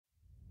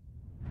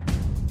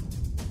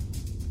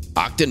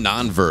Octa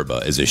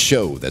Non-Verba is a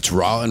show that's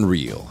raw and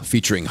real,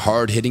 featuring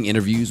hard-hitting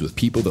interviews with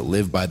people that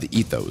live by the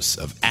ethos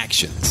of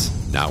actions,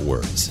 not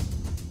words.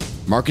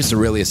 Marcus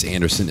Aurelius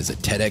Anderson is a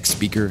TEDx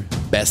speaker,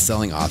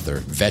 best-selling author,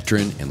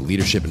 veteran, and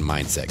leadership and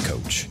mindset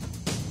coach.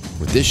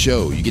 With this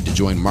show, you get to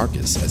join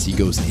Marcus as he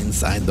goes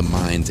inside the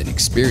minds and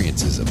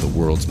experiences of the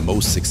world's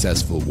most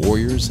successful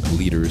warriors,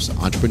 leaders,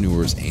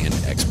 entrepreneurs, and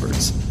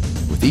experts.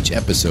 With each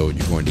episode,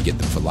 you're going to get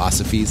the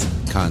philosophies,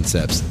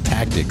 concepts,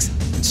 tactics,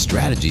 and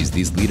strategies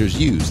these leaders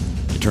use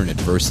to turn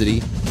adversity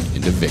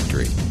into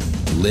victory.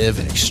 Live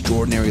an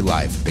extraordinary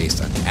life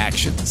based on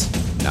actions,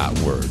 not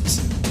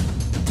words.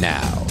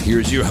 Now,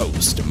 here's your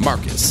host,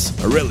 Marcus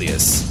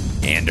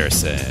Aurelius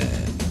Anderson.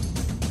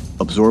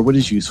 Absorb what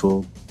is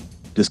useful,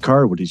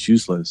 discard what is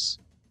useless,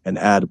 and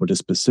add what is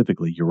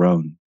specifically your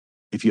own.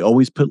 If you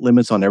always put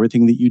limits on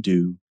everything that you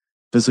do,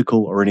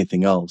 physical or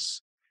anything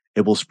else,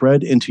 it will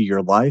spread into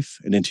your life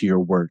and into your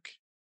work.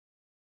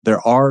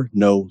 There are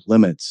no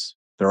limits.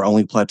 There are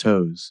only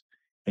plateaus,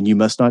 and you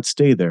must not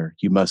stay there.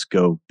 You must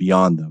go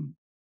beyond them.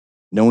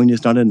 Knowing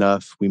is not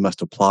enough. We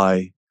must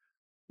apply.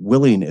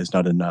 Willing is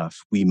not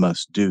enough. We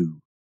must do.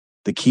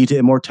 The key to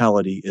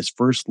immortality is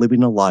first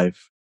living a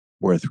life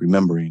worth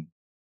remembering.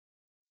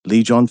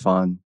 Lee John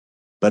Fan,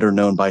 better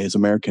known by his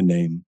American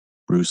name,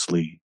 Bruce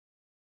Lee.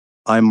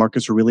 I'm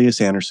Marcus Aurelius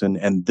Anderson,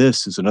 and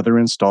this is another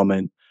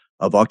installment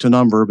of Octa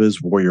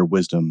Non-Verba's Warrior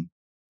Wisdom.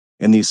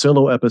 In these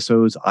solo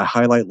episodes, I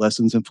highlight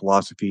lessons and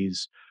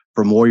philosophies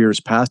from warriors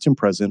past and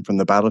present from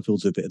the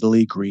battlefields of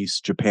Italy, Greece,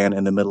 Japan,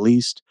 and the Middle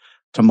East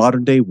to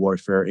modern-day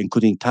warfare,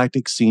 including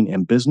tactics seen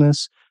in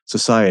business,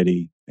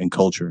 society, and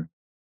culture.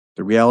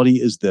 The reality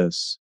is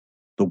this: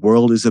 the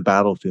world is a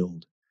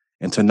battlefield,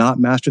 and to not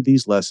master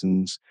these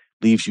lessons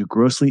leaves you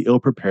grossly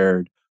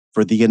ill-prepared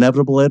for the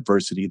inevitable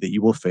adversity that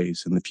you will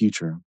face in the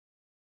future.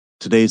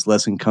 Today's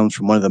lesson comes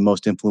from one of the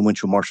most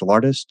influential martial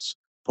artists,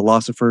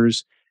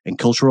 philosophers, and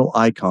cultural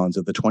icons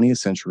of the 20th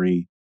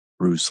century,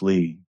 Bruce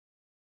Lee.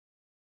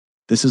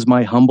 This is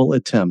my humble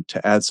attempt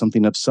to add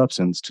something of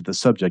substance to the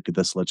subject of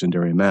this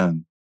legendary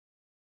man.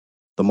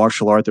 The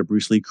martial art that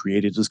Bruce Lee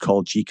created is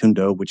called Jeet Kune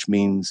Do, which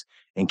means,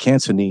 in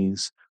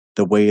Cantonese,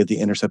 the way of the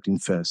intercepting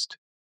fist.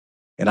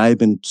 And I have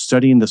been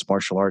studying this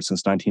martial art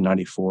since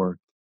 1994,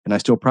 and I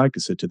still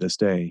practice it to this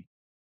day.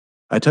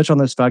 I touch on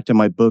this fact in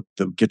my book,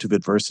 The Gift of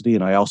Adversity,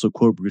 and I also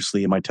quote Bruce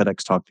Lee in my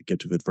TEDx talk, The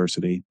Gift of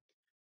Adversity.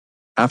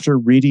 After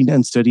reading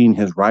and studying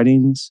his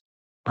writings,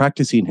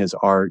 practicing his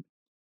art,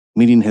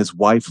 meeting his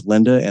wife,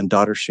 Linda, and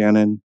daughter,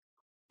 Shannon,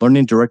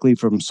 learning directly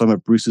from some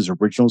of Bruce's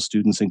original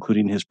students,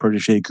 including his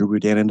protege, Guru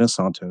Dana,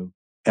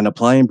 and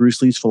applying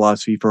Bruce Lee's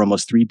philosophy for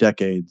almost 3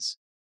 decades,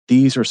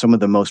 these are some of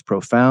the most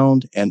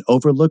profound and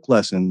overlooked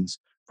lessons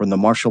from the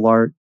martial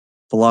art,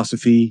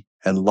 philosophy,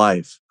 and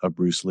life of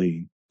Bruce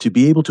Lee. To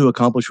be able to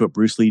accomplish what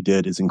Bruce Lee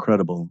did is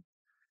incredible.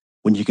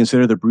 When you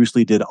consider that Bruce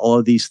Lee did all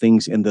of these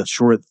things in the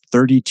short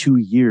 32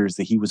 years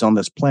that he was on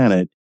this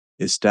planet,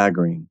 is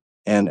staggering.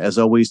 And as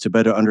always, to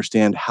better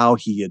understand how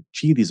he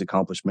achieved these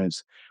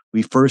accomplishments,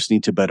 we first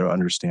need to better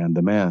understand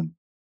the man.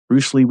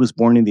 Bruce Lee was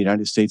born in the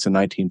United States in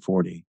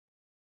 1940.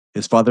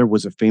 His father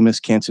was a famous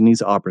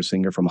Cantonese opera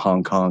singer from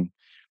Hong Kong.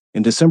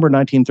 In December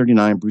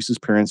 1939, Bruce's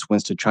parents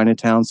went to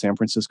Chinatown, San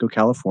Francisco,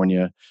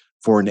 California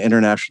for an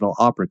international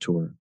opera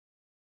tour.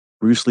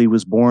 Bruce Lee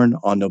was born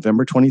on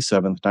November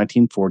 27,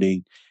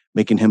 1940,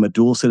 making him a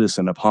dual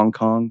citizen of Hong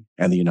Kong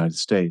and the United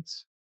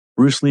States.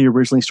 Bruce Lee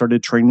originally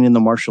started training in the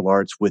martial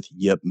arts with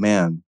Yip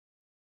Man,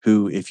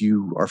 who, if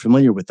you are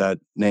familiar with that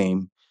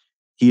name,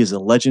 he is a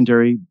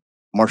legendary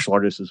martial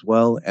artist as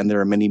well, and there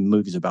are many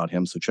movies about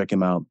him, so check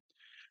him out.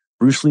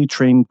 Bruce Lee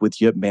trained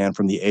with Yip Man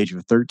from the age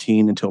of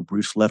 13 until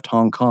Bruce left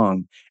Hong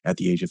Kong at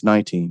the age of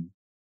 19.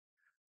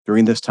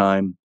 During this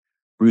time,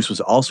 Bruce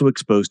was also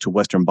exposed to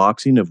Western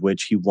boxing, of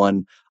which he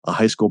won a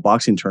high school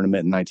boxing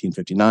tournament in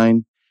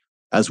 1959,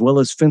 as well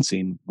as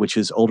fencing, which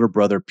his older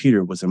brother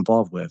Peter was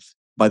involved with.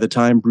 By the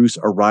time Bruce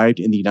arrived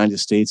in the United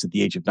States at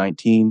the age of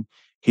 19,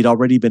 he'd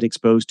already been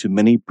exposed to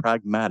many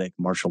pragmatic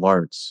martial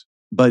arts.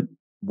 But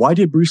why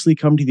did Bruce Lee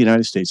come to the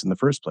United States in the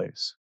first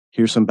place?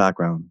 Here's some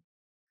background.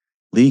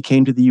 Lee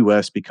came to the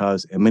U.S.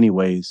 because, in many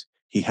ways,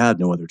 he had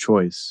no other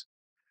choice.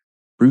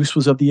 Bruce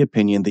was of the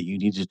opinion that you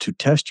needed to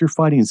test your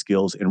fighting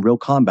skills in real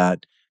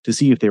combat to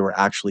see if they were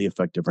actually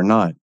effective or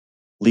not.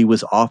 Lee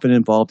was often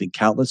involved in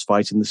countless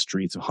fights in the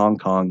streets of Hong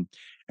Kong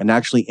and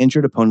actually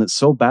injured opponents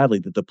so badly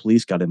that the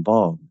police got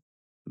involved.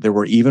 There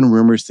were even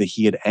rumors that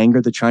he had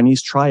angered the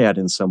Chinese triad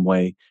in some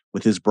way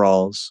with his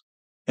brawls.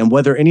 And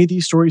whether any of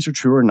these stories are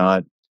true or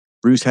not,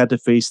 Bruce had to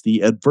face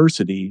the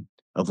adversity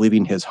of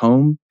leaving his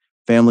home,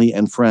 family,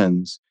 and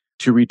friends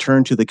to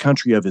return to the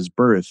country of his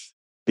birth,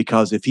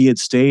 because if he had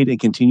stayed and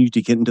continued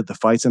to get into the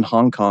fights in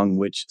Hong Kong,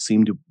 which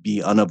seemed to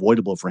be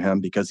unavoidable for him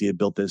because he had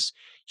built this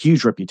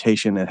huge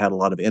reputation and had a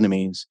lot of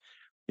enemies,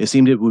 it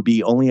seemed it would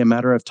be only a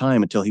matter of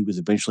time until he was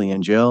eventually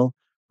in jail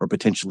or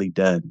potentially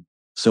dead.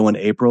 So in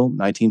April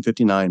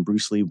 1959,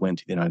 Bruce Lee went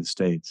to the United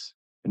States.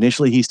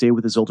 Initially, he stayed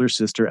with his older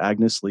sister,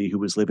 Agnes Lee, who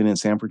was living in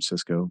San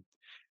Francisco.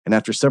 And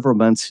after several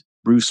months,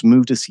 Bruce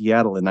moved to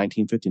Seattle in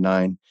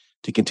 1959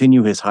 to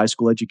continue his high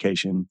school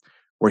education,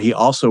 where he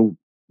also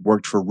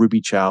worked for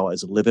Ruby Chow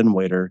as a live-in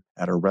waiter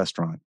at a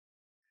restaurant.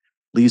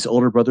 Lee's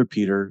older brother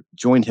Peter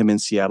joined him in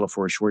Seattle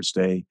for a short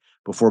stay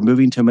before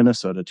moving to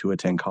Minnesota to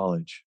attend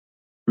college.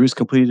 Bruce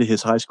completed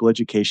his high school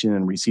education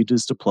and received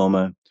his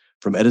diploma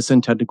from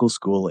Edison Technical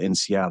School in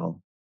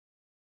Seattle.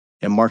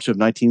 In March of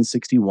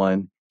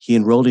 1961, he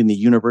enrolled in the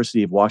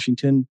University of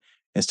Washington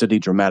and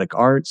studied dramatic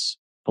arts,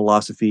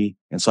 philosophy,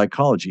 and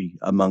psychology,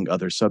 among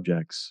other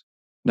subjects.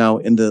 Now,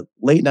 in the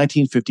late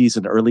 1950s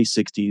and early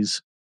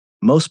 60s,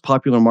 most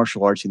popular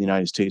martial arts in the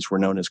United States were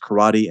known as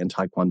karate and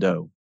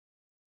taekwondo.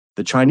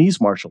 The Chinese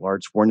martial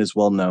arts weren't as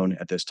well known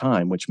at this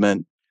time, which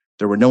meant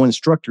there were no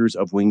instructors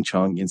of Wing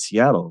Chun in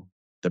Seattle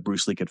that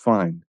Bruce Lee could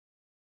find.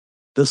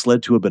 This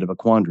led to a bit of a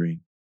quandary.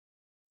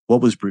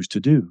 What was Bruce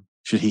to do?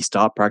 Should he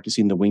stop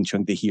practicing the Wing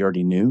Chun that he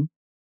already knew?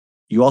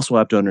 You also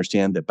have to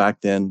understand that back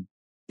then,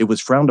 it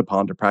was frowned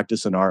upon to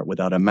practice an art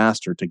without a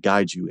master to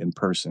guide you in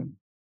person.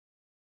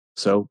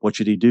 So, what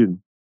should he do?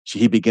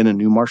 Should he begin a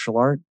new martial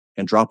art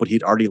and drop what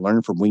he'd already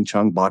learned from Wing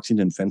Chun, boxing,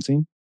 and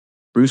fencing?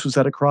 Bruce was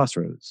at a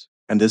crossroads,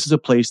 and this is a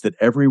place that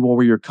every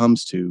warrior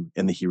comes to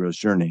in the hero's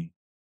journey.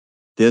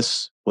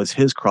 This was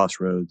his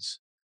crossroads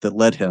that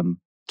led him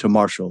to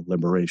martial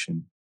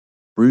liberation.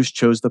 Bruce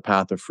chose the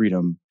path of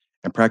freedom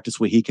and practiced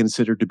what he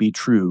considered to be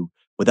true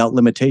without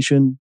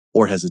limitation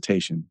or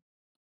hesitation.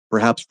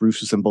 Perhaps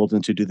Bruce was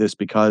emboldened to do this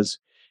because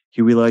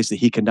he realized that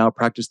he could now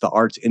practice the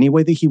arts any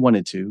way that he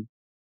wanted to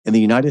in the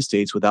United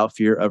States without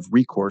fear of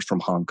recourse from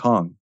Hong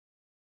Kong.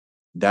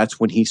 That's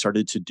when he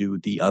started to do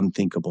the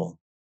unthinkable.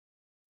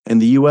 In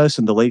the US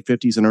in the late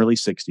 50s and early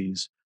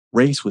 60s,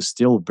 race was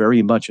still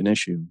very much an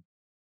issue.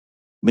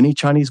 Many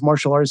Chinese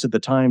martial artists at the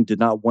time did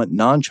not want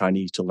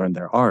non-Chinese to learn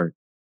their art.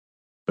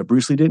 But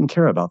Bruce Lee didn't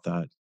care about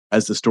that.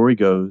 As the story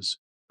goes,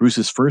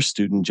 Bruce's first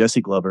student,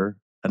 Jesse Glover,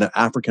 an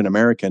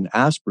African-American,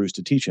 asked Bruce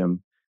to teach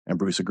him, and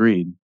Bruce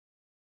agreed.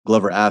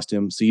 Glover asked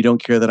him, "So you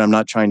don't care that I'm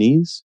not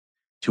Chinese?"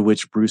 To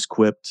which Bruce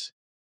quipped,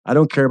 "I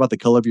don't care about the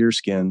color of your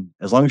skin.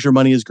 As long as your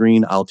money is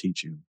green, I'll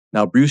teach you."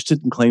 Now, Bruce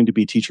didn't claim to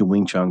be teaching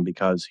Wing Chun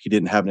because he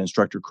didn't have an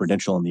instructor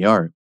credential in the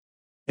art.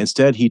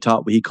 Instead, he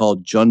taught what he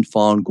called Jun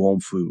Fan Gong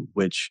Fu,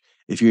 which,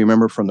 if you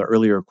remember from the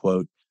earlier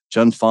quote,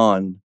 Jun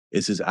Fan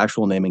is his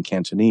actual name in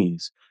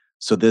Cantonese.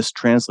 So this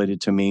translated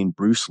to mean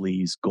Bruce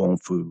Lee's Gong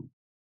Fu.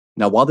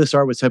 Now, while this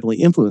art was heavily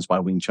influenced by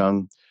Wing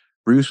Chun,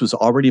 Bruce was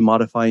already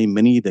modifying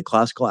many of the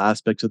classical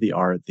aspects of the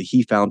art that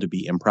he found to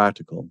be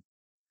impractical.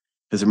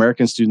 His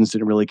American students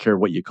didn't really care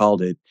what you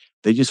called it.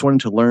 They just wanted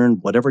to learn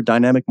whatever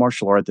dynamic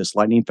martial art this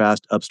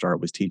lightning-fast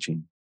upstart was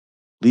teaching.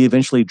 Lee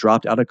eventually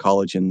dropped out of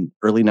college in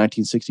early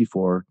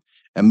 1964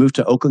 and moved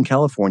to Oakland,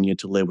 California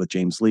to live with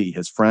James Lee,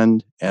 his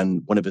friend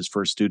and one of his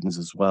first students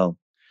as well.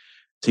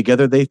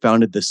 Together, they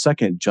founded the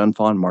second Jun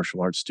Fan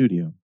martial arts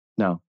studio.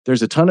 Now,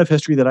 there's a ton of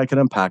history that I can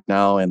unpack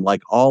now, and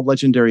like all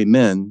legendary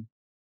men,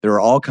 there are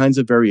all kinds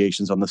of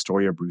variations on the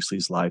story of Bruce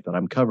Lee's life that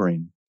I'm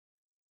covering.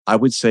 I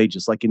would say,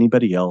 just like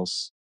anybody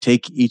else,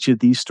 take each of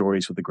these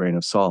stories with a grain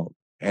of salt.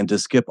 And to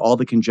skip all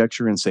the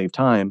conjecture and save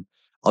time,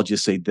 I'll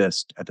just say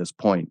this at this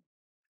point.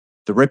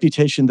 The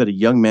reputation that a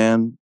young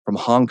man from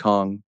Hong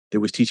Kong that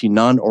was teaching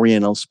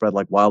non-Orientals spread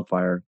like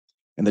wildfire,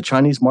 and the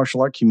Chinese martial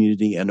art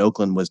community in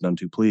Oakland was none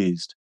too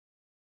pleased.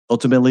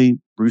 Ultimately,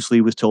 Bruce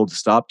Lee was told to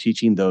stop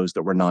teaching those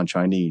that were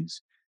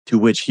non-Chinese, to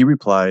which he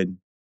replied,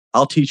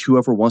 "I'll teach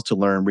whoever wants to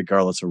learn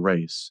regardless of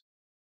race."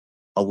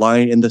 A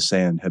line in the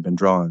sand had been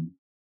drawn.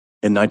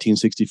 In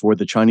 1964,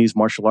 the Chinese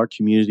martial art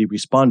community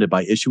responded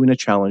by issuing a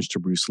challenge to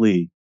Bruce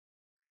Lee.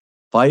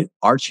 "Fight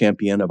our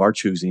champion of our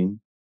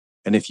choosing,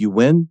 and if you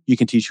win, you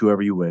can teach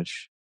whoever you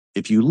wish.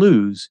 If you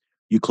lose,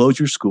 you close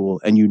your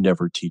school and you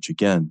never teach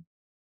again."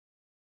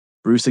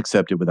 Bruce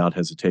accepted without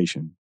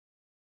hesitation.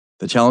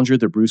 The challenger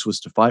that Bruce was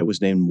to fight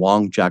was named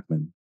Wong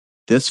Jackman.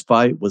 This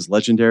fight was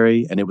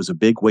legendary, and it was a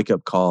big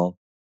wake-up call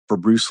for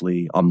Bruce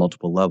Lee on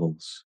multiple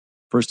levels.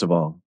 First of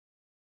all,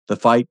 the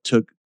fight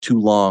took too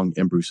long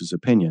in Bruce's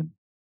opinion.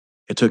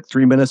 It took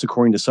 3 minutes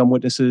according to some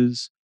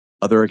witnesses.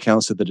 Other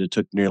accounts said that it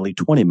took nearly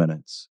 20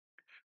 minutes.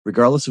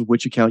 Regardless of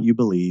which account you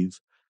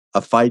believe, a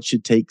fight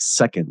should take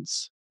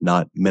seconds,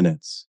 not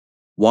minutes.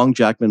 Wong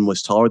Jackman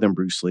was taller than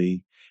Bruce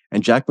Lee,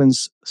 and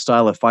Jackman's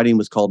style of fighting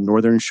was called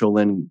Northern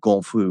Shaolin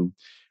Gong Fu,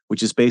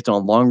 which is based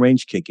on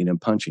long-range kicking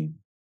and punching.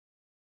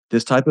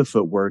 This type of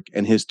footwork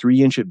and his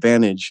 3-inch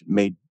advantage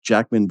made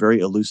Jackman very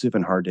elusive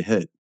and hard to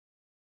hit.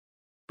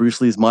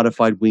 Bruce Lee's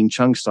modified Wing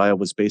Chun style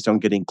was based on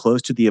getting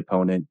close to the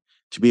opponent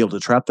to be able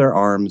to trap their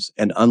arms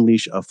and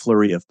unleash a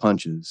flurry of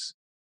punches.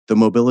 The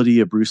mobility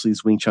of Bruce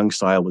Lee's Wing Chun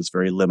style was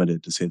very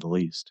limited, to say the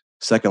least.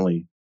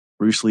 Secondly,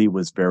 Bruce Lee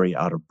was very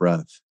out of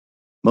breath.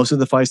 Most of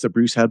the fights that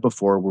Bruce had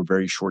before were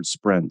very short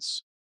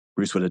sprints.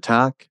 Bruce would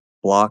attack,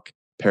 block,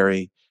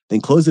 parry, then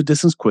close the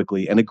distance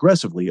quickly and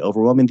aggressively,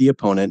 overwhelming the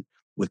opponent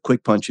with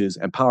quick punches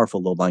and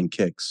powerful low-line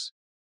kicks.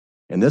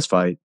 In this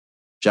fight,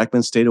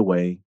 Jackman stayed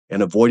away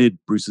and avoided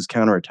Bruce's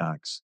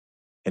counterattacks,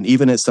 and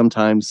even at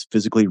sometimes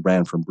physically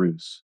ran from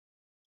Bruce.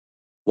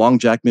 Wong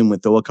Jackman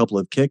would throw a couple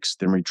of kicks,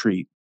 then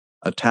retreat,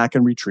 attack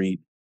and retreat,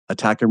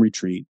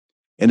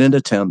 in an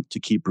attempt to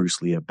keep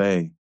Bruce Lee at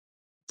bay.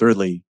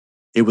 Thirdly,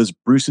 it was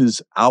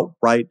Bruce's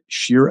outright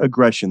sheer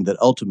aggression that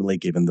ultimately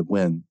gave him the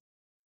win.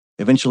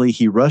 Eventually,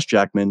 he rushed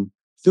Jackman,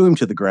 threw him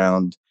to the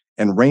ground,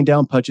 and rained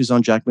down punches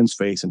on Jackman's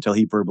face until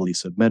he verbally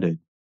submitted.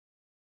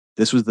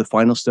 This was the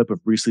final step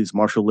of Bruce Lee's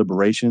martial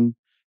liberation,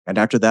 and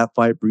after that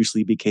fight, Bruce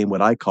Lee became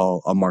what I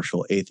call a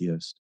martial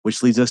atheist,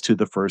 which leads us to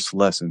the first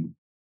lesson.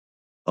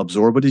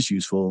 Absorb what is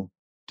useful,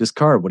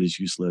 discard what is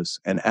useless,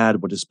 and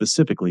add what is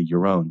specifically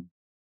your own.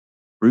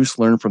 Bruce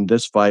learned from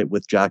this fight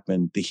with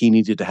Jackman that he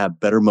needed to have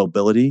better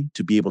mobility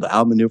to be able to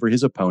outmaneuver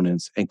his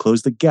opponents and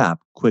close the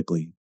gap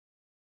quickly.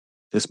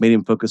 This made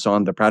him focus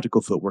on the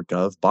practical footwork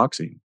of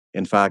boxing.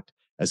 In fact,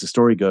 as the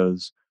story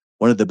goes,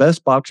 one of the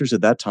best boxers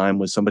at that time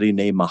was somebody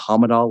named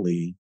Muhammad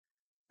Ali,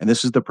 and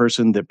this is the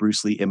person that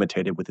Bruce Lee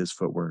imitated with his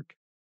footwork.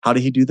 How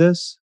did he do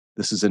this?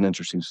 This is an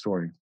interesting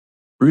story.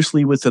 Bruce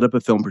Lee would set up a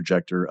film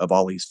projector of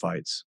Ali's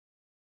fights.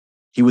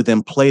 He would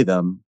then play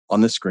them on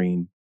the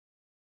screen.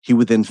 He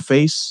would then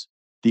face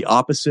the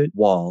opposite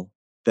wall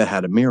that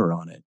had a mirror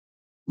on it.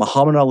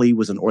 Muhammad Ali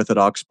was an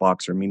orthodox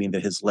boxer, meaning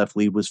that his left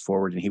lead was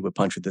forward and he would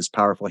punch with his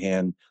powerful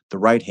hand, the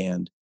right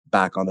hand,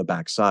 back on the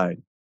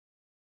backside.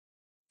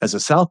 As a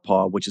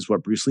southpaw, which is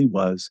what Bruce Lee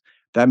was,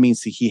 that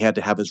means that he had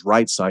to have his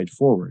right side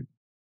forward.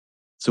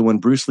 So when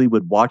Bruce Lee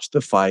would watch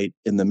the fight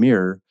in the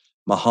mirror,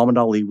 Muhammad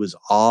Ali was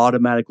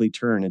automatically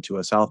turned into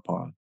a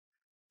southpaw.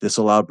 This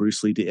allowed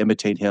Bruce Lee to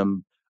imitate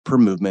him per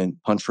movement,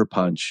 punch for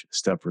punch,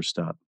 step for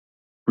step.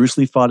 Bruce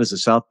Lee fought as a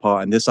southpaw,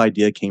 and this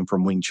idea came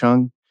from Wing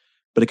Chun,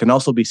 but it can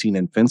also be seen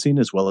in fencing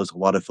as well as a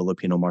lot of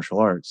Filipino martial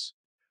arts.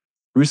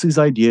 Bruce Lee's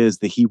idea is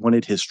that he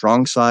wanted his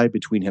strong side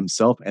between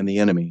himself and the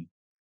enemy.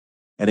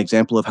 An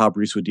example of how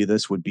Bruce would do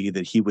this would be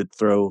that he would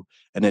throw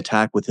an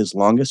attack with his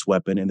longest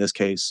weapon, in this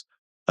case,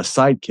 a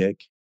side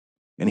kick,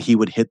 and he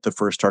would hit the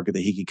first target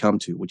that he could come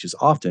to, which is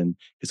often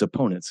his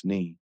opponent's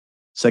knee.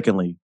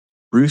 Secondly,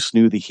 Bruce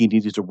knew that he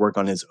needed to work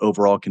on his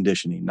overall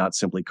conditioning, not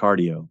simply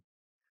cardio.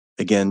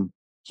 Again,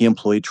 he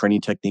employed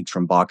training techniques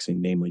from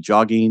boxing, namely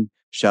jogging,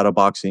 shadow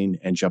boxing,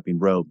 and jumping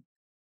rope,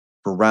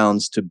 for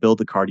rounds to build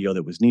the cardio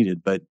that was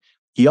needed. But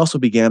he also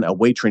began a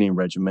weight training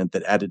regimen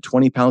that added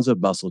 20 pounds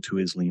of muscle to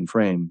his lean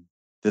frame.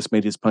 This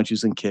made his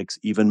punches and kicks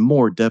even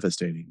more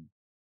devastating.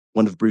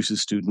 One of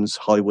Bruce's students,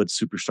 Hollywood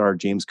superstar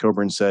James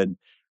Coburn, said,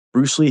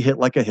 Bruce Lee hit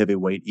like a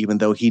heavyweight even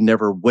though he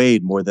never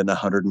weighed more than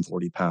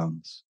 140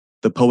 pounds.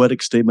 The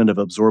poetic statement of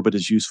absorb what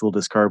is useful,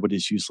 discard what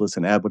is useless,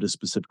 and add what is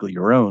specifically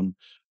your own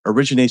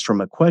originates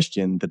from a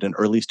question that an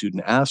early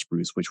student asked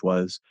Bruce, which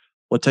was,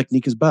 what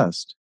technique is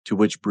best? To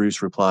which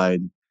Bruce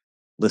replied,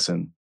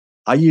 listen,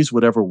 I use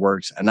whatever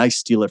works and I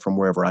steal it from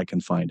wherever I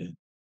can find it.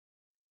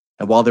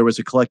 And while there was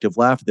a collective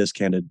laugh at this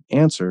candid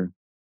answer,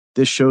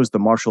 this shows the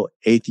martial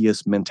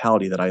atheist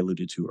mentality that I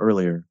alluded to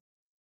earlier.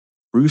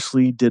 Bruce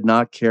Lee did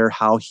not care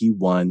how he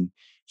won.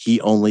 He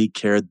only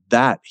cared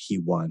that he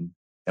won.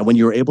 And when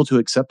you're able to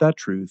accept that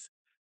truth,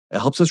 it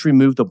helps us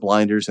remove the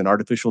blinders and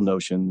artificial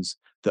notions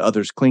that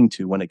others cling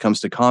to when it comes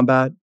to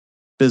combat,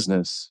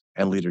 business,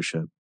 and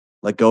leadership.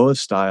 Let go of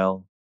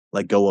style,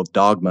 let go of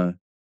dogma,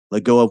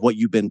 let go of what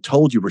you've been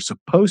told you were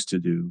supposed to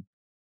do.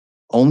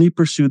 Only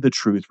pursue the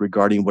truth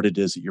regarding what it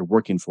is that you're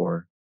working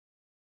for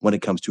when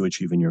it comes to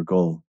achieving your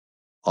goal.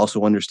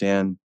 Also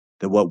understand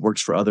that what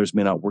works for others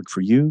may not work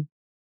for you,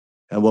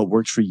 and what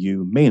works for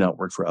you may not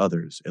work for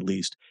others, at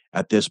least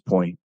at this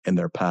point in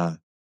their path.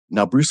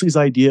 Now, Bruce Lee's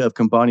idea of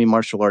combining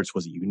martial arts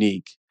wasn't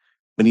unique.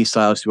 Many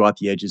styles throughout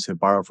the ages have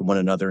borrowed from one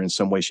another in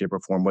some way, shape, or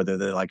form, whether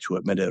they like to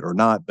admit it or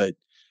not. But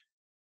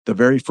the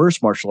very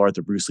first martial art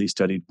that Bruce Lee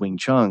studied, Wing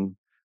Chun,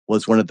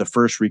 was one of the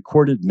first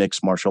recorded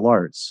mixed martial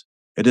arts.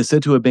 It is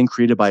said to have been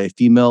created by a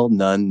female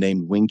nun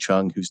named Wing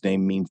Chun, whose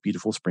name means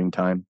beautiful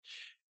springtime.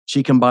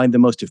 She combined the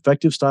most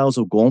effective styles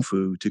of Kung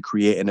Fu to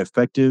create an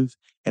effective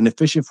and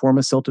efficient form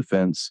of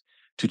self-defense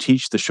to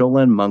teach the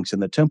Shaolin monks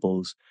in the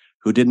temples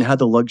who didn't have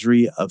the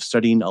luxury of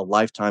studying a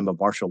lifetime of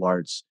martial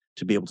arts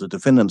to be able to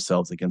defend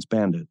themselves against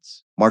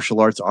bandits. Martial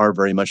arts are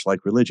very much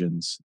like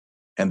religions,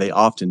 and they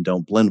often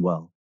don't blend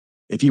well.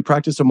 If you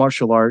practice a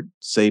martial art,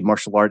 say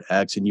martial art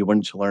X, and you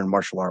wanted to learn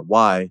martial art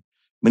Y,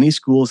 many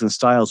schools and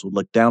styles would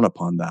look down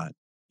upon that.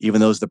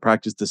 Even those that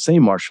practice the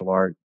same martial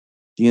art,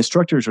 the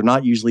instructors are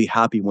not usually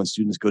happy when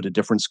students go to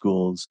different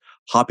schools,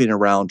 hopping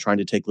around trying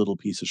to take little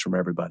pieces from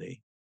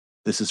everybody.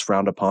 This is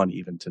frowned upon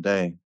even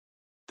today.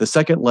 The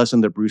second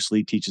lesson that Bruce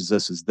Lee teaches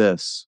us is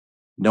this: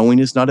 knowing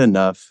is not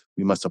enough,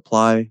 we must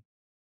apply.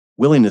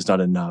 Willing is not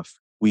enough,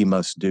 we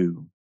must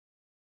do.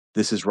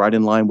 This is right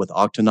in line with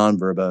acta non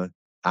verba,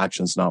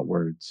 actions not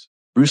words.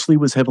 Bruce Lee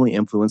was heavily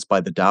influenced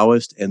by the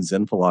Taoist and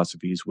Zen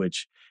philosophies,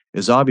 which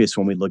is obvious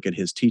when we look at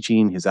his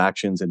teaching, his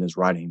actions, and his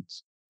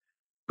writings.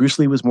 Bruce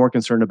Lee was more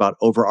concerned about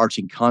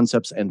overarching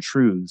concepts and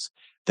truths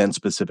than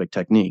specific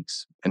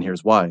techniques, and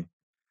here's why.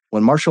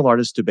 When martial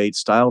artists debate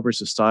style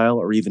versus style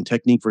or even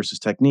technique versus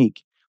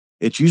technique,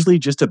 it's usually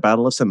just a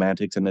battle of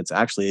semantics, and it's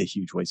actually a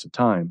huge waste of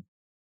time.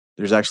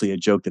 There's actually a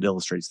joke that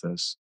illustrates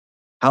this.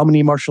 How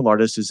many martial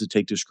artists does it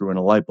take to screw in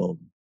a light bulb?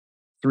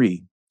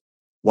 3.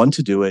 One,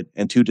 to do it,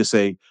 and two, to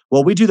say,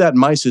 well, we do that in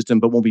my system,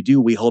 but when we do,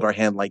 we hold our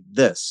hand like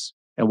this.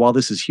 And while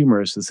this is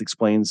humorous, this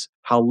explains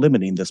how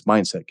limiting this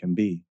mindset can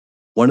be.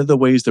 One of the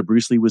ways that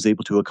Bruce Lee was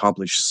able to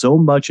accomplish so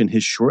much in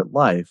his short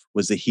life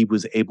was that he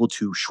was able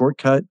to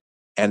shortcut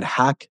and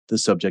hack the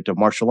subject of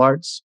martial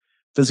arts,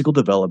 physical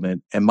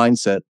development, and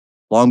mindset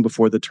long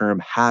before the term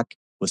hack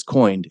was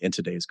coined in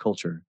today's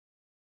culture.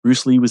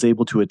 Bruce Lee was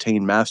able to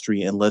attain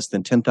mastery in less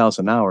than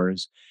 10,000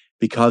 hours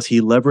because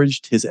he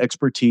leveraged his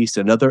expertise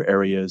in other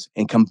areas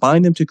and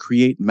combined them to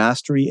create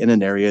mastery in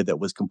an area that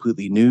was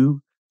completely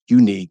new,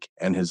 unique,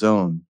 and his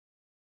own.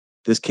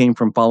 This came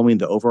from following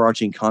the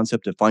overarching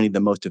concept of finding the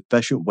most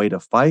efficient way to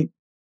fight,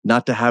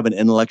 not to have an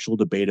intellectual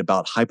debate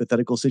about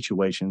hypothetical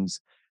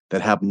situations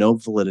that have no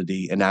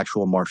validity in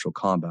actual martial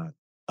combat.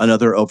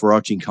 Another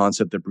overarching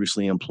concept that Bruce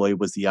Lee employed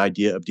was the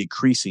idea of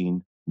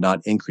decreasing,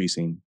 not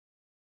increasing.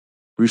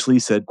 Bruce Lee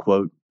said,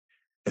 quote,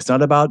 "It's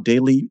not about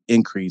daily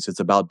increase, it's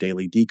about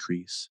daily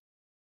decrease.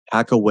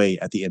 Hack away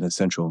at the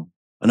inessential."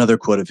 Another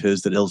quote of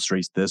his that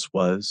illustrates this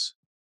was,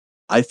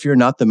 "I fear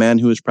not the man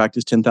who has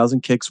practiced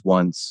 10,000 kicks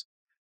once.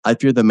 I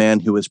fear the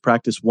man who has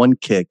practiced one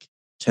kick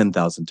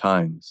 10,000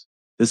 times."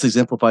 This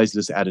exemplifies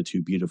this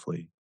attitude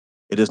beautifully.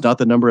 It is not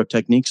the number of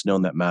techniques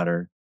known that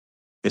matter.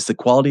 It's the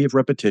quality of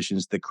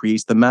repetitions that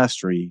creates the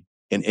mastery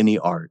in any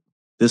art.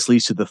 This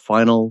leads to the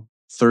final,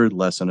 third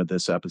lesson of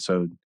this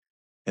episode,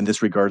 and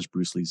this regards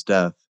Bruce Lee's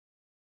death.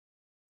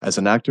 As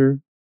an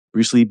actor,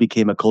 Bruce Lee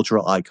became a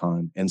cultural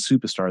icon and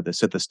superstar that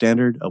set the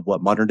standard of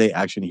what modern-day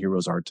action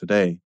heroes are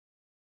today.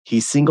 He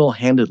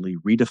single-handedly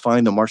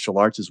redefined the martial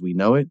arts as we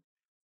know it,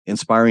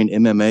 inspiring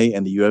MMA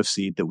and the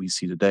UFC that we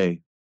see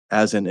today.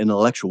 As an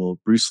intellectual,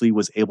 Bruce Lee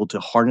was able to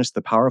harness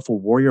the powerful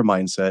warrior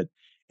mindset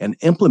and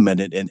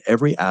implement it in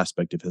every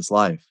aspect of his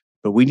life.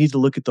 But we need to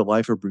look at the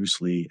life of Bruce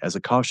Lee as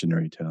a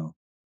cautionary tale.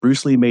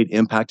 Bruce Lee made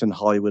impact in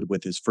Hollywood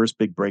with his first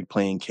big break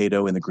playing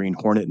Kato in The Green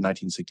Hornet in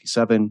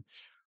 1967.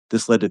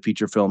 This led to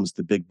feature films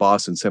The Big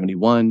Boss in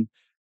 71,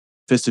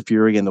 Fist of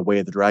Fury and The Way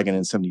of the Dragon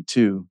in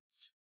 72.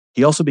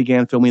 He also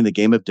began filming The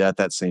Game of Death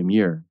that same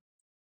year.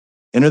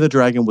 Enter the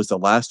Dragon was the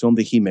last film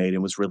that he made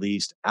and was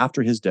released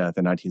after his death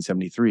in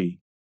 1973.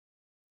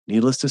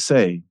 Needless to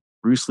say,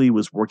 Bruce Lee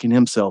was working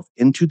himself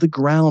into the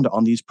ground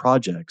on these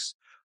projects,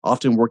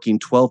 often working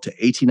 12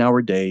 to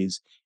 18-hour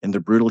days in the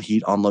brutal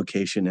heat on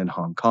location in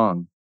Hong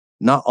Kong.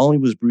 Not only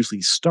was Bruce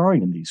Lee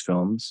starring in these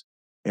films,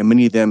 in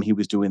many of them he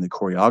was doing the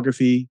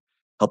choreography,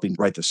 helping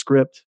write the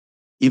script,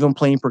 even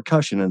playing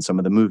percussion in some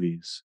of the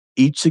movies.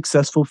 Each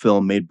successful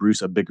film made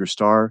Bruce a bigger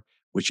star,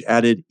 which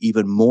added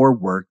even more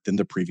work than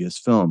the previous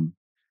film.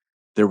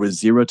 There was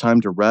zero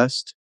time to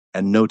rest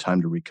and no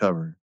time to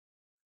recover.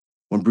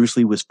 When Bruce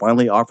Lee was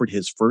finally offered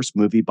his first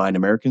movie by an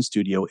American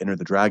studio, Enter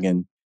the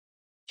Dragon,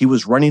 he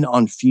was running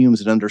on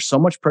fumes and under so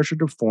much pressure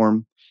to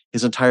perform,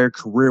 his entire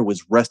career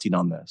was resting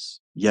on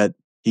this. Yet,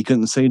 he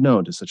couldn't say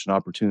no to such an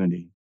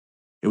opportunity.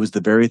 It was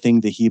the very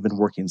thing that he'd been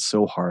working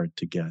so hard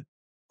to get.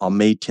 On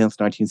May 10th,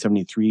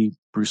 1973,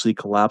 Bruce Lee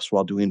collapsed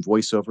while doing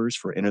voiceovers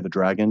for Enter the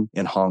Dragon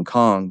in Hong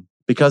Kong.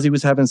 Because he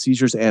was having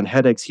seizures and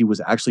headaches, he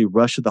was actually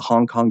rushed to the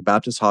Hong Kong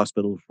Baptist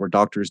Hospital where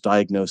doctors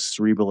diagnosed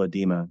cerebral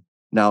edema.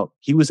 Now,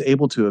 he was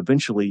able to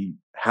eventually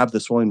have the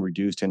swelling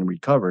reduced and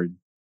recovered,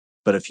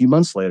 but a few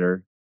months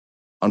later,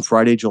 on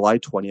Friday, July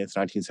 20th,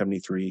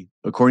 1973,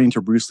 according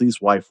to Bruce Lee's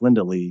wife,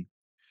 Linda Lee,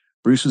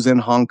 Bruce was in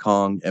Hong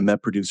Kong and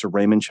met producer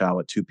Raymond Chow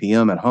at 2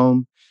 p.m. at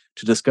home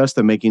to discuss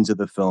the makings of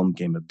the film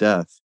Game of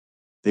Death.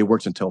 They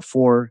worked until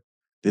 4.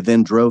 They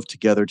then drove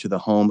together to the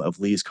home of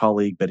Lee's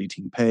colleague, Betty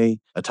Ting Pei,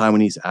 a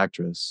Taiwanese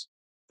actress.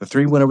 The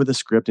three went over the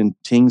script in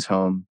Ting's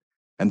home,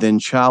 and then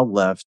Chow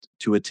left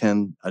to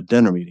attend a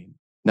dinner meeting.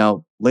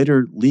 Now,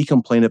 later, Lee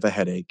complained of a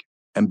headache,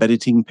 and Betty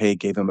Ting Pei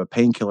gave him a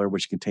painkiller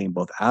which contained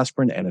both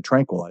aspirin and a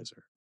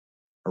tranquilizer.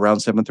 Around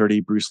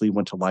 7:30, Bruce Lee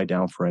went to lie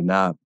down for a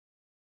nap.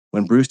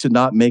 When Bruce did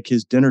not make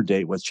his dinner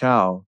date with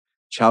Chow,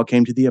 Chow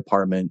came to the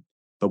apartment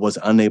but was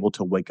unable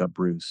to wake up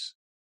Bruce.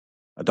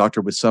 A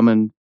doctor was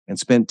summoned and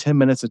spent 10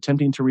 minutes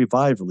attempting to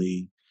revive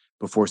Lee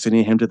before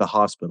sending him to the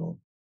hospital.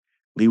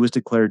 Lee was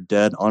declared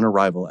dead on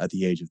arrival at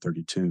the age of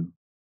 32.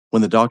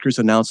 When the doctors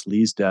announced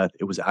Lee's death,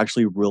 it was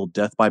actually ruled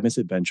death by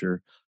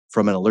misadventure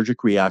from an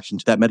allergic reaction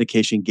to that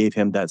medication gave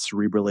him that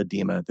cerebral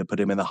edema that put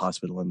him in the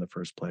hospital in the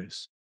first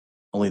place.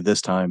 Only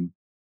this time,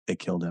 it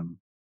killed him.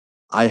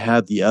 I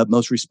had the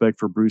utmost respect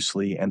for Bruce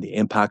Lee and the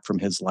impact from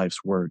his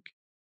life's work.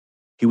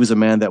 He was a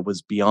man that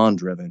was beyond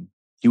driven.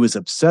 He was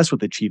obsessed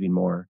with achieving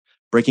more,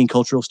 breaking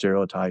cultural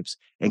stereotypes,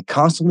 and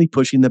constantly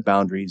pushing the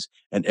boundaries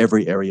in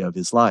every area of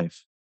his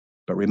life.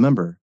 But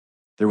remember,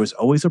 there was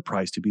always a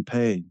price to be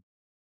paid.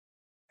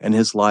 And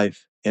his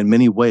life, in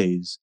many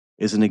ways,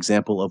 is an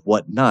example of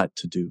what not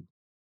to do.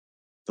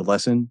 The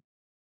lesson?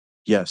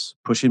 Yes,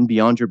 pushing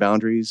beyond your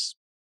boundaries,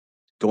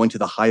 going to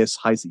the highest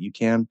heights that you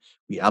can.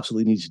 We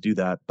absolutely need to do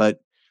that. But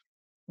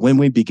when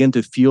we begin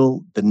to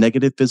feel the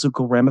negative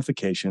physical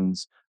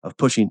ramifications of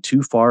pushing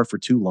too far for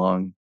too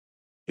long,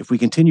 if we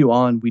continue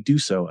on, we do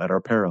so at our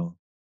peril.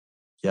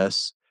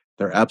 Yes,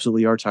 there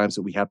absolutely are times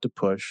that we have to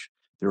push.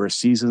 There are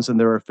seasons and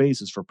there are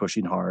phases for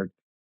pushing hard.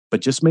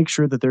 But just make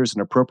sure that there's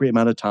an appropriate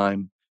amount of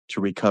time to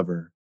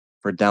recover,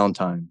 for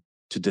downtime,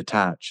 to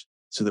detach,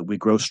 so that we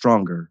grow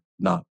stronger,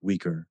 not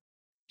weaker.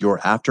 Your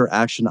after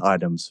action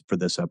items for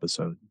this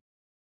episode.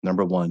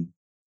 Number 1,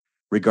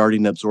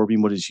 regarding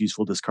absorbing what is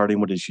useful, discarding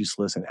what is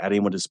useless, and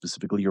adding what is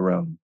specifically your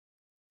own.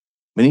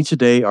 Many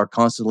today are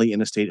constantly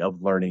in a state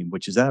of learning,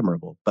 which is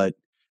admirable, but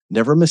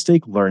never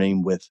mistake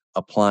learning with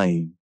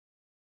applying.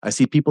 I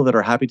see people that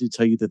are happy to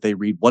tell you that they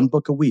read one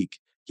book a week,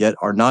 yet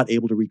are not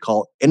able to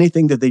recall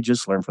anything that they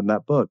just learned from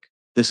that book.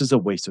 This is a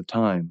waste of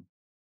time.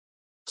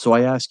 So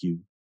I ask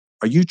you,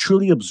 are you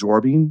truly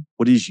absorbing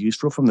what is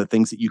useful from the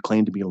things that you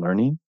claim to be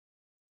learning?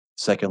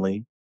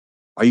 Secondly,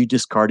 are you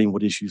discarding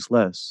what is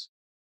useless?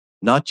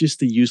 Not just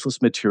the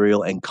useless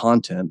material and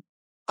content.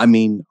 I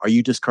mean, are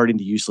you discarding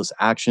the useless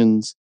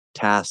actions,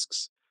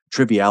 tasks,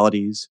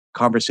 trivialities,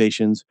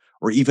 conversations,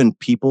 or even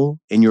people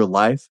in your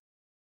life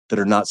that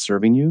are not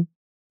serving you?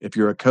 If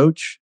you're a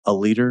coach, a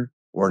leader,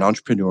 or an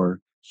entrepreneur,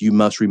 you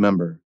must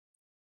remember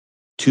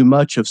too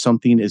much of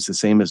something is the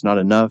same as not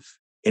enough.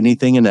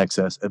 Anything in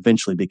excess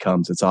eventually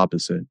becomes its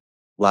opposite.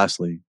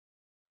 Lastly,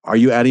 are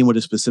you adding what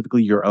is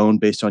specifically your own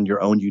based on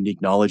your own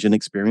unique knowledge and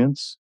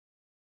experience?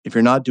 If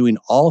you're not doing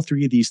all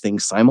three of these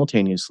things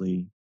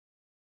simultaneously,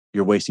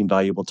 you're wasting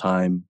valuable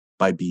time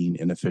by being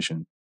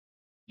inefficient.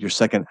 Your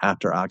second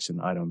after action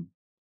item.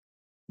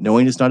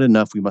 Knowing is not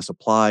enough, we must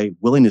apply.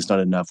 Willing is not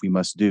enough, we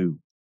must do.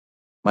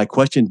 My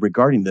question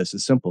regarding this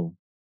is simple.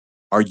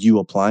 Are you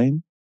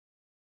applying?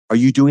 Are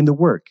you doing the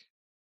work?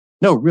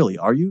 No, really,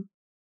 are you?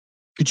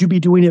 Could you be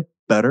doing it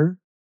better?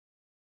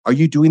 Are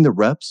you doing the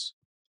reps?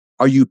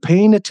 Are you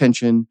paying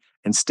attention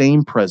and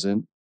staying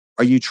present?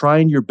 Are you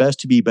trying your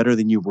best to be better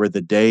than you were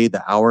the day,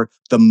 the hour,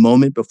 the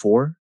moment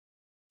before?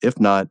 If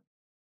not,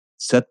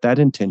 set that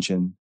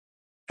intention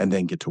and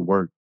then get to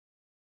work.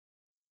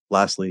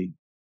 Lastly,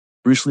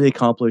 Bruce Lee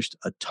accomplished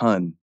a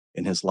ton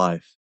in his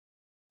life,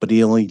 but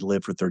he only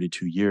lived for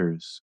 32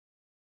 years.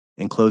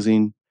 In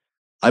closing,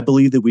 I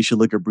believe that we should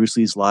look at Bruce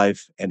Lee's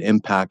life and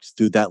impact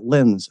through that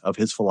lens of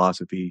his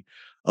philosophy,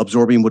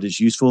 absorbing what is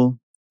useful,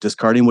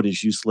 discarding what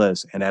is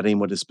useless, and adding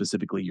what is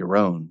specifically your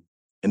own.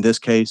 In this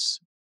case,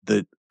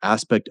 the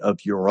aspect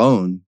of your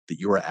own that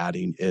you are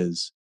adding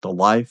is the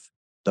life,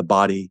 the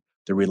body,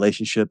 the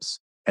relationships,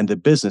 and the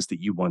business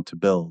that you want to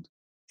build.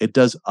 It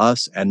does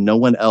us and no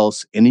one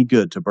else any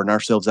good to burn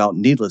ourselves out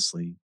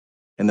needlessly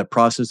in the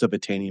process of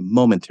attaining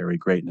momentary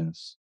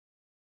greatness.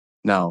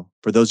 Now,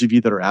 for those of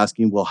you that are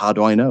asking, well, how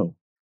do I know?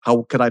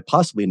 How could I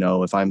possibly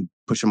know if I'm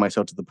pushing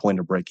myself to the point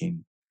of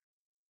breaking?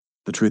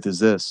 The truth is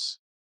this.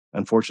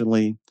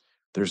 Unfortunately,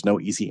 there's no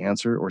easy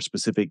answer or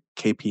specific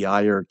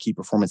KPI or key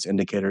performance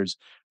indicators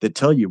that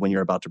tell you when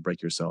you're about to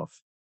break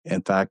yourself.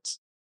 In fact,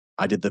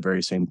 I did the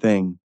very same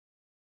thing.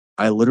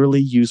 I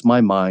literally used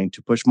my mind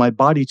to push my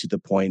body to the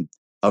point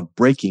of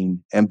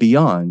breaking and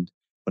beyond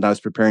when I was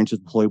preparing to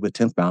deploy with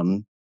 10th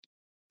Mountain,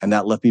 and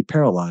that left me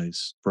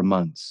paralyzed for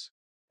months.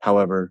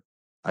 However,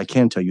 I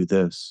can tell you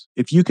this.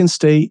 If you can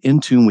stay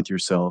in tune with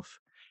yourself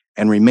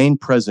and remain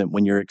present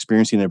when you're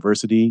experiencing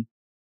adversity,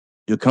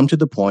 you'll come to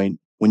the point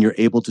when you're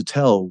able to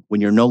tell when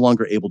you're no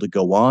longer able to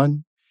go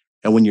on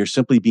and when you're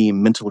simply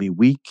being mentally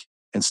weak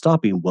and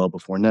stopping well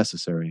before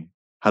necessary.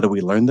 How do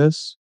we learn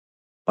this?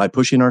 By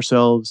pushing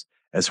ourselves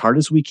as hard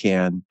as we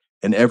can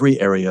in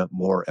every area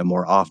more and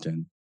more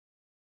often.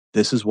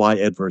 This is why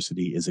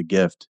adversity is a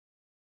gift.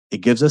 It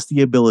gives us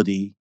the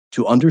ability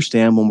to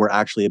understand when we're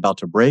actually about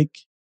to break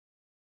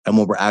and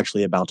when we're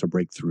actually about to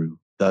break through.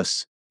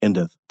 Thus,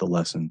 endeth the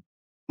lesson.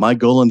 My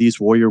goal in these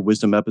Warrior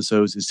Wisdom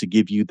episodes is to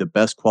give you the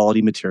best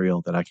quality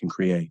material that I can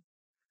create.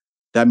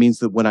 That means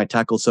that when I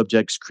tackle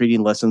subjects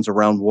creating lessons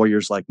around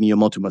warriors like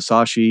Miyamoto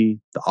Musashi,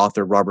 the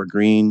author Robert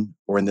Greene,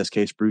 or in this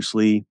case, Bruce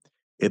Lee,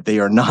 they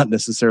are not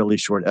necessarily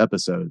short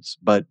episodes.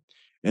 But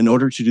in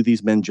order to do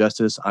these men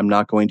justice, I'm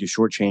not going to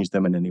shortchange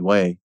them in any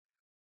way.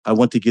 I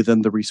want to give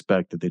them the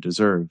respect that they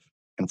deserve.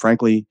 And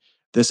frankly,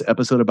 this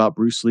episode about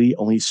Bruce Lee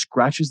only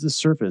scratches the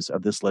surface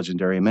of this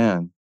legendary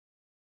man.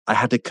 I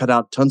had to cut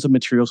out tons of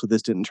material so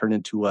this didn't turn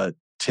into a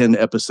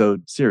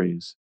 10-episode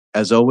series.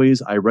 As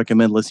always, I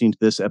recommend listening to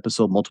this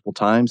episode multiple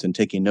times and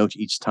taking notes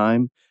each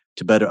time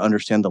to better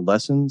understand the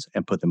lessons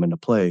and put them into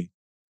play.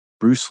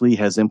 Bruce Lee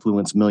has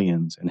influenced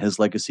millions, and his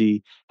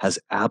legacy has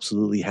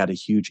absolutely had a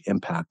huge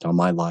impact on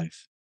my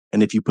life.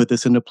 And if you put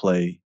this into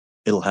play,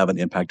 it'll have an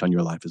impact on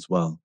your life as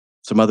well.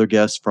 Some other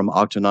guests from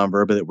Octanon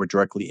Verba that were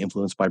directly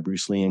influenced by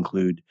Bruce Lee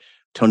include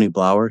Tony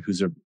Blauer,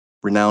 who's a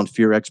renowned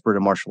fear expert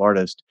and martial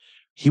artist.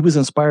 He was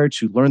inspired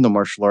to learn the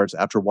martial arts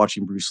after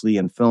watching Bruce Lee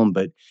in film,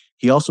 but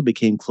he also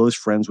became close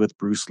friends with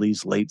Bruce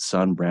Lee's late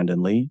son,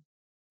 Brandon Lee.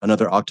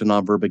 Another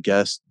Octanon Verba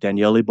guest,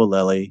 Daniele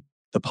Bolelli,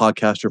 the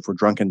podcaster for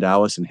Drunken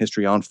Taoist and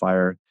History on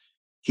Fire.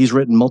 He's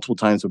written multiple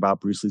times about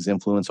Bruce Lee's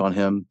influence on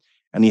him,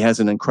 and he has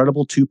an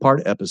incredible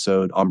 2-part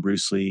episode on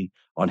Bruce Lee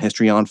on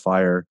History on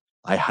Fire.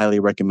 I highly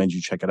recommend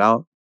you check it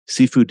out.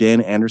 Sifu Dan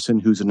Anderson,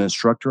 who's an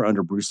instructor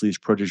under Bruce Lee's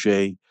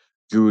protege,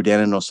 Guru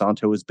Dan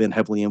Inosanto, has been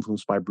heavily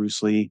influenced by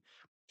Bruce Lee.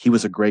 He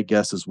was a great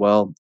guest as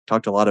well.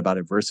 Talked a lot about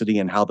adversity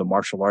and how the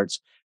martial arts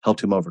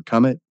helped him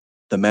overcome it.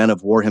 The man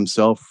of war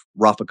himself,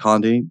 Rafa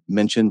Conde,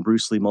 mentioned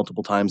Bruce Lee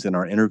multiple times in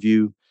our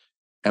interview,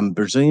 and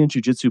Brazilian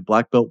Jiu-Jitsu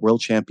black belt world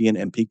champion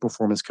and peak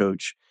performance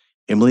coach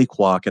Emily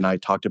Kwok and I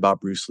talked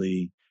about Bruce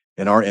Lee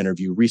in our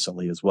interview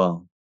recently as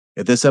well.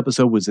 If this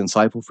episode was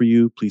insightful for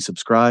you, please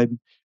subscribe,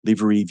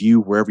 leave a review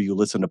wherever you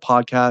listen to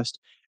podcasts,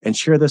 and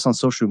share this on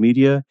social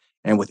media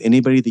and with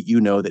anybody that you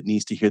know that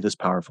needs to hear this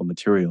powerful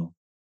material.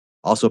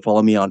 Also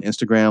follow me on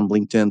Instagram,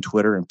 LinkedIn,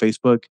 Twitter, and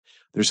Facebook.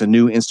 There's a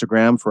new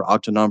Instagram for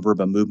Octa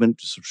Non-Verba Movement.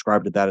 To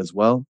subscribe to that as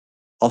well.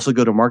 Also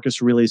go to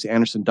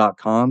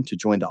MarcusAureliusAnderson.com to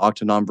join the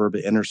Octa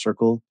Non-Verba Inner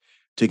Circle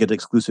to get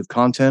exclusive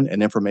content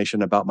and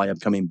information about my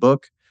upcoming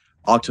book,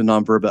 Octa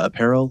Non-Verba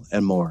Apparel,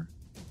 and more.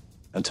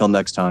 Until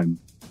next time,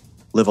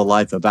 live a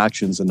life of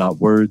actions and not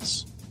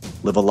words.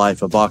 Live a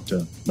life of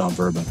Octa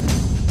Non-Verba.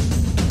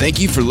 Thank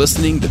you for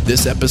listening to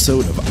this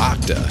episode of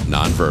Octa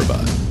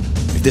Non-Verba.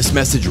 If this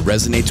message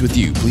resonates with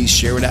you, please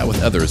share it out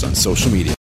with others on social media.